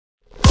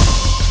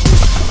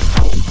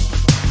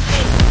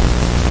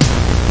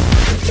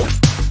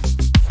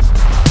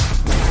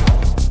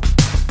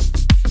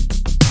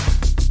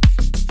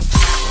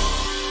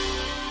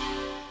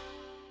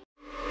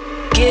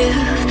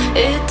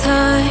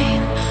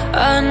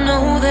I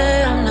know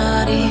that I'm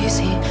not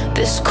easy.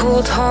 This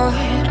cold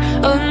heart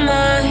of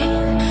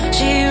mine,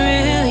 she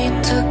really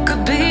took a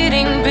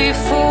beating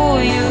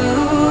before you.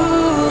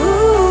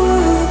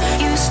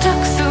 You stuck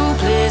through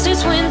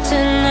blizzards,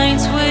 winter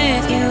nights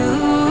with you.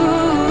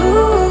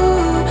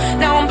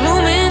 Now I'm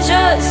blooming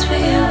just for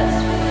you,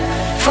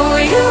 for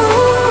you.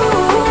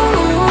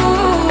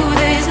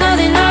 There's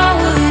nothing I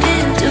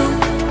wouldn't do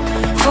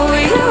for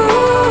you.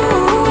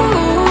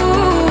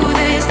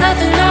 There's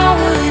nothing I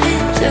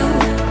wouldn't do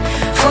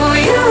for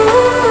you.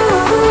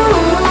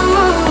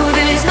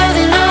 There's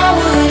nothing I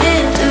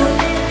wouldn't do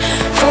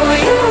for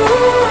you.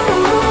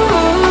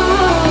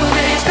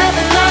 There's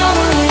nothing I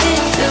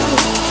wouldn't do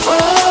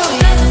for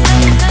you.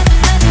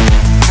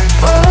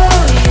 For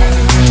you.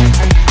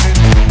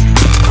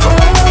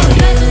 For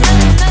you.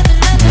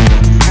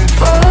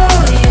 For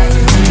you.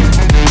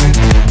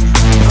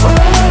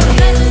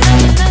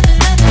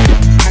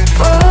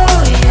 For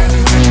you.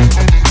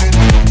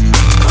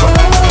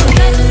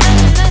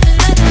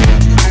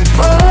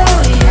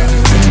 For you.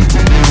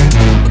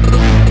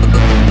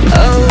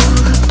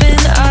 Open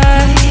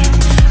eye,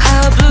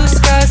 high blue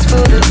skies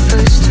for the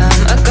first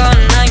time. I got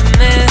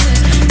nightmares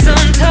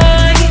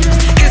sometimes,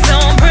 'cause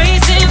I'm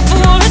bracing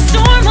for a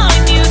storm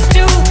I'm used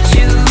to.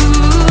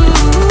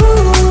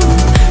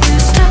 You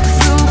stuck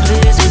through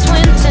blizzards,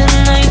 winter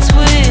nights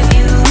with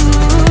you.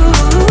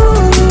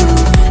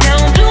 Now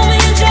I'm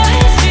blooming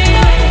just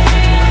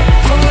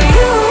for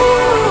you.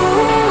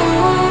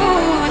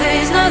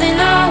 There's nothing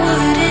I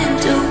wouldn't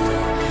do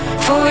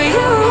for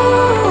you.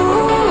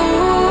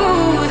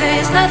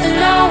 There's nothing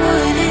I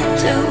wouldn't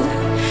do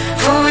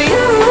for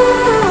you.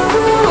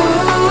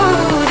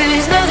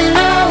 There's nothing I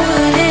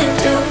wouldn't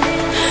do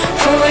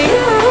for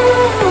you.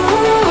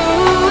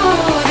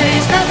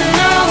 There's nothing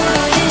I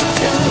wouldn't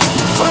do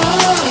for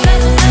you.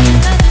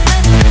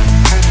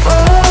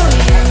 For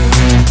you.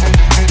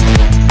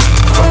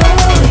 For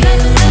you.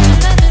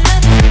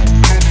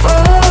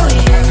 For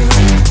you. For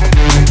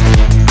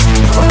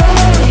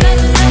you.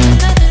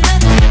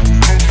 For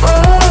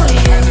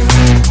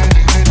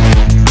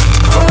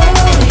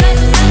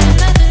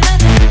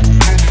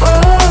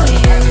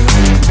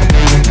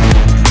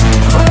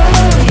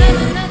you.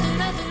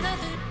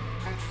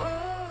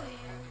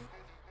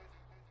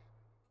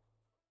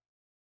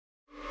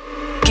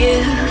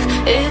 Give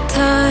it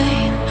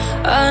time.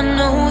 I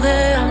know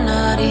that I'm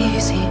not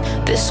easy.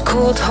 This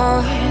cold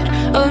heart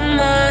of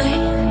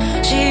mine,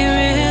 she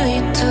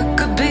really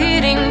took a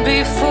beating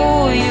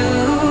before you.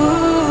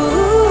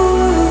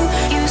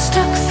 You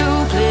stuck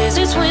through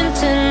blizzards,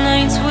 winter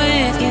nights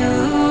with you.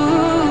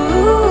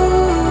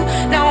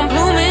 Now I'm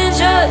blooming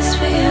just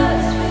for you,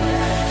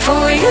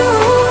 for you.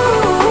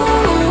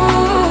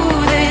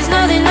 There's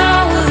nothing I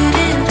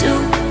wouldn't do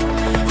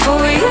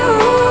for you.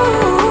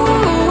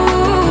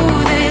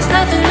 There's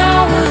nothing I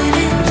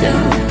wouldn't do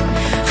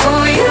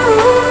for you.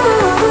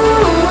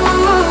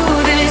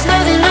 There's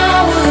nothing I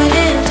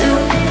wouldn't do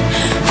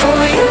for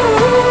you.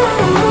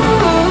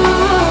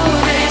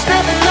 There's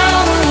nothing I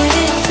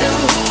wouldn't do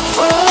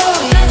for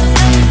you.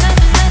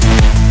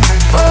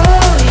 For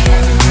you.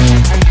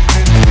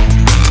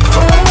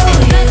 For you.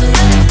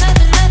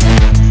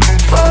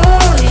 For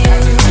you.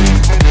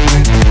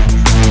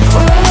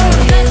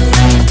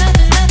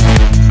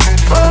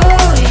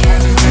 For you.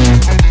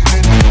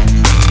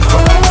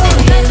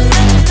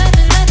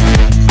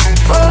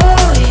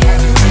 For you.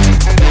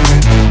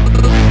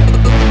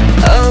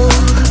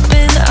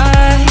 Open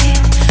eye,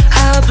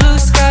 high blue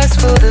skies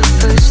for the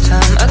first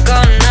time. I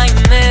got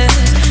nightmares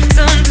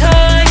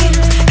sometimes,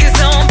 'cause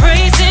I'm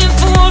bracing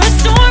for a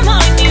storm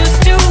I'm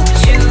used to.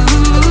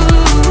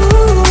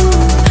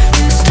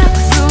 You stuck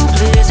through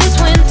blizzards,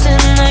 winter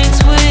nights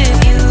with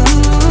you.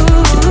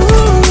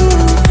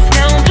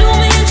 Now I'm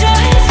blooming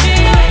just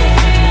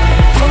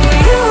for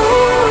you.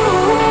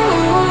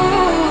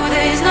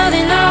 There's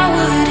nothing I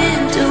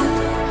wouldn't do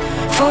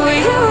for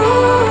you.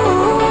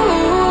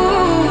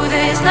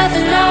 There's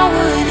nothing I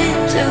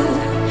wouldn't do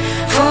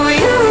for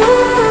you.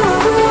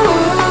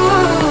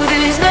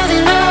 There's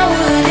nothing I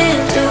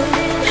wouldn't do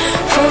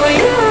for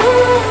you.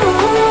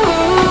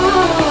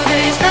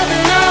 There's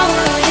nothing I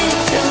wouldn't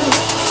do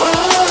for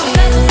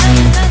you.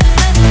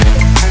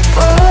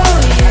 For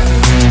you.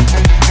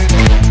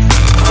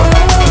 For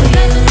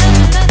you.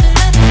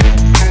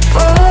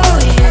 For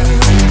you.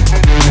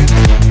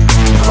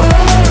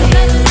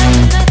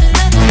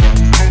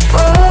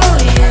 For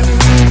you. For you.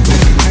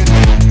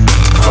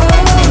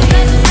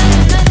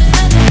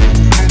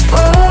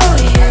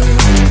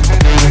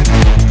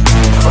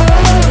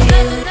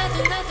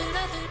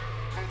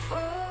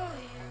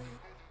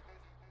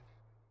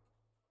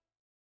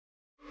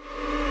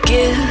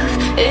 Give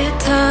it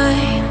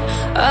time.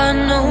 I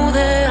know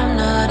that I'm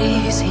not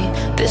easy.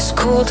 This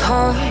cold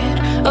heart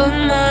of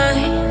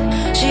mine,